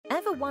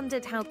Ever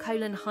wondered how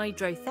colon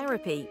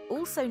hydrotherapy,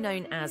 also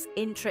known as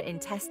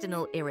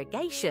intra-intestinal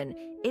irrigation,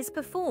 is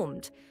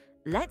performed?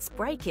 Let's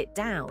break it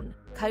down.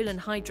 Colon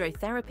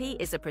hydrotherapy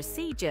is a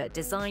procedure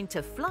designed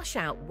to flush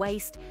out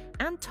waste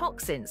and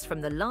toxins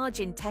from the large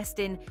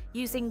intestine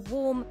using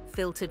warm,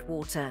 filtered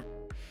water.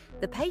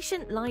 The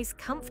patient lies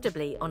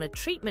comfortably on a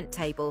treatment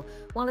table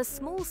while a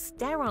small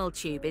sterile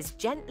tube is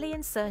gently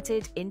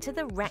inserted into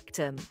the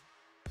rectum.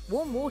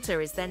 Warm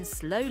water is then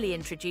slowly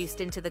introduced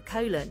into the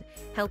colon,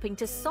 helping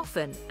to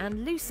soften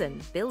and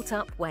loosen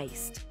built-up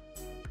waste.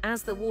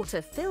 As the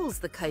water fills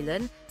the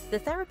colon, the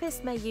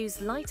therapist may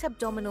use light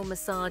abdominal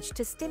massage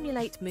to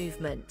stimulate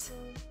movement.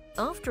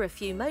 After a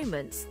few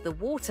moments, the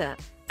water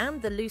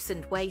and the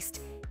loosened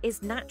waste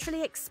is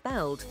naturally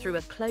expelled through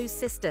a closed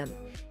system,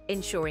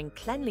 ensuring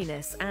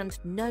cleanliness and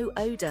no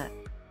odor.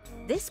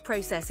 This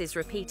process is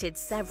repeated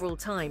several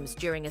times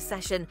during a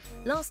session,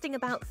 lasting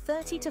about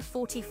 30 to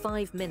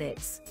 45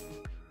 minutes.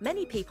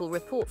 Many people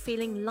report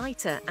feeling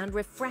lighter and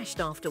refreshed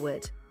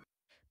afterward.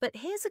 But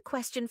here's a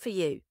question for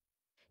you.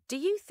 Do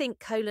you think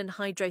colon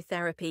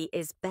hydrotherapy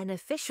is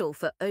beneficial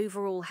for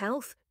overall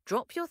health?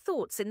 Drop your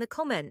thoughts in the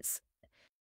comments.